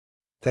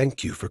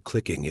Thank you for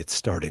clicking It's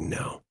Starting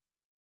Now.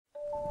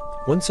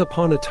 Once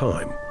upon a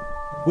time,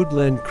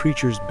 woodland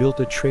creatures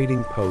built a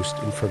trading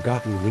post in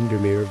forgotten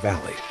Windermere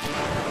Valley.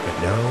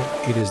 But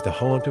now it is the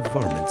haunt of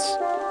varmints,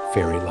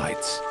 fairy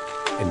lights,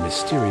 and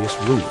mysterious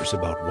rumors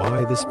about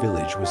why this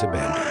village was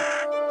abandoned.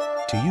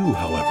 To you,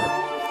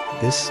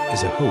 however, this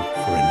is a hope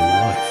for a new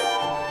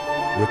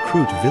life.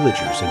 Recruit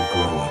villagers and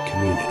grow a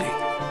community.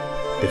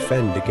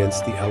 Defend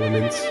against the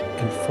elements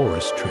and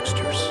forest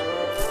tricksters.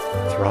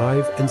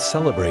 Thrive and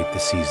celebrate the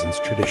season's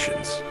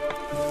traditions.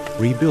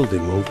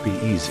 Rebuilding won't be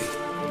easy,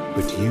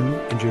 but you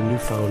and your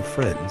newfound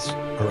friends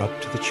are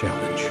up to the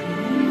challenge.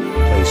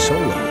 Play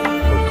solo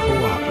or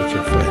co-op with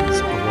your friends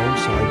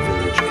alongside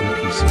village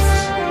NPCs.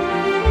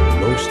 The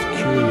most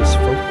curious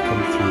folk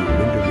come through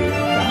Windermere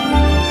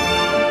Valley.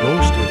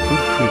 Most are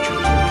good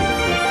creatures looking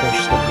for a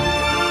fresh start,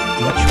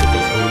 each with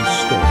their own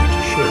story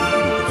to share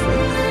with you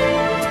befriend.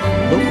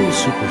 Local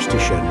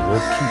superstition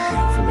won't keep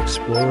you from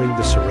exploring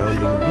the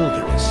surrounding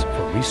wilderness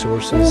for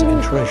resources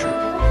and treasure.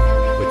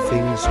 But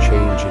things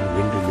change in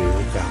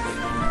Windermere Valley.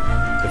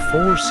 The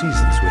four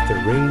seasons with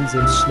their rains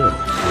and snow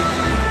bring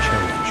unique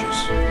challenges.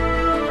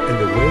 And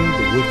the way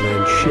the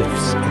woodland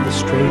shifts and the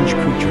strange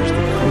creatures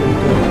that come and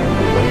go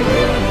will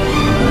make